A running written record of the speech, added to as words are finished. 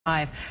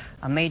A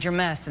major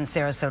mess in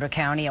Sarasota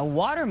County. A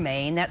water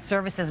main that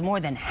services more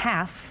than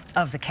half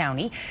of the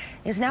county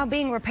is now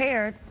being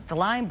repaired. The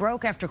line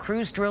broke after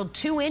crews drilled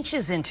 2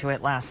 inches into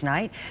it last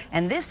night,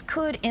 and this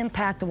could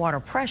impact the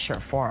water pressure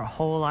for a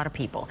whole lot of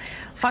people.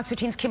 Fox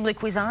 13's Kimberly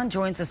Quizon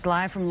joins us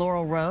live from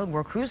Laurel Road,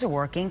 where crews are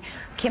working.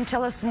 Kim,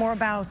 tell us more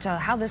about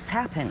how this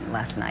happened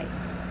last night.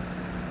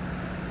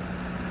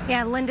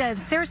 Yeah, Linda,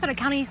 Sarasota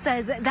County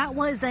says that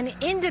was an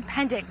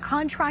independent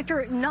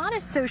contractor not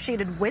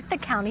associated with the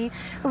county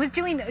who was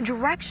doing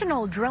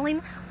directional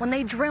drilling when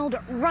they drilled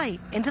right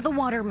into the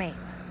water main.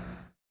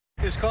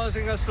 It's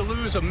causing us to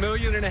lose 1.5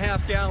 million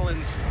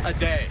gallons a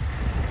day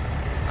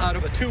out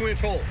of a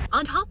 2-inch hole.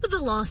 On top of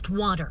the lost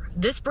water,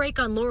 this break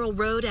on Laurel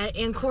Road at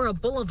Ancora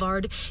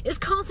Boulevard is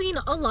causing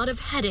a lot of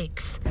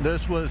headaches.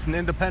 This was an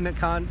independent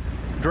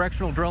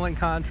directional drilling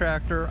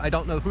contractor. I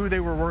don't know who they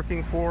were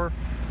working for.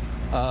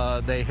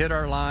 They hit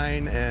our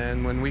line,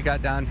 and when we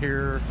got down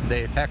here,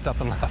 they packed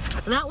up and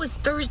left. That was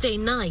Thursday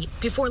night.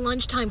 Before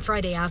lunchtime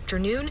Friday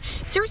afternoon,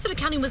 Sarasota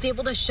County was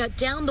able to shut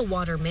down the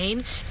water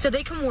main so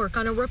they can work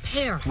on a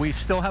repair. We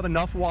still have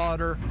enough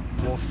water.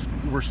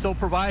 We're still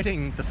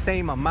providing the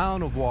same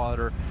amount of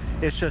water.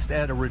 It's just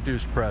at a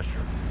reduced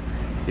pressure.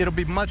 It'll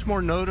be much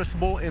more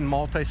noticeable in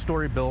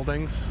multi-story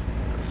buildings.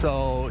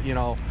 So,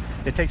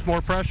 it takes more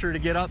pressure to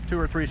get up 2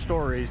 or 3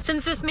 stories.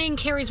 Since this main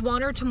carries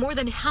water to more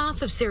than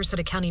half of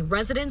Sarasota County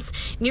residents,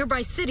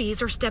 nearby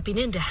cities are stepping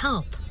in to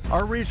help.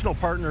 Our regional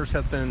partners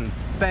have been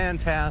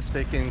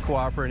fantastic in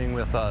cooperating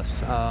with us.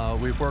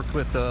 We've worked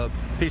with the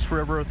Peace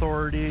River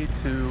Authority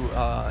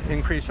to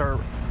increase our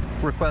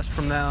request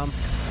from them.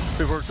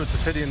 We've worked with the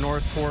city of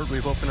Northport.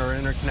 We've opened our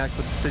interconnect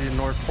with the city of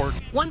Northport.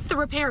 Once the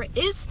repair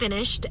is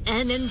finished,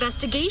 an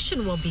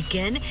investigation will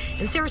begin.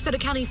 And Sarasota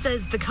County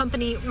says the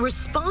company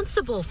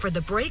responsible for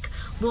the break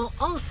will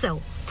also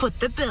foot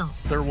the bill.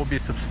 There will be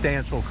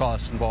substantial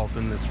costs involved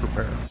in this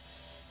repair.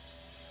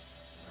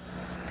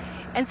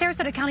 And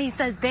Sarasota County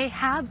says they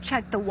have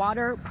checked the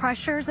water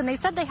pressures, and they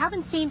said they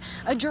haven't seen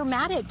a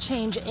dramatic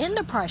change in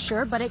the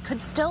pressure, but it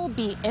could still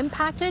be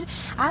impacted.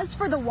 As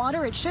for the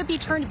water, it should be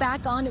turned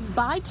back on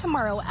by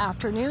tomorrow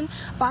afternoon,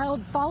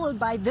 followed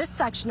by this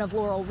section of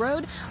Laurel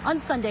Road on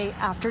Sunday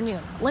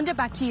afternoon. Linda,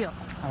 back to you.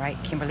 All right,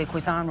 Kimberly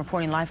Quizon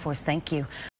reporting live for us. Thank you.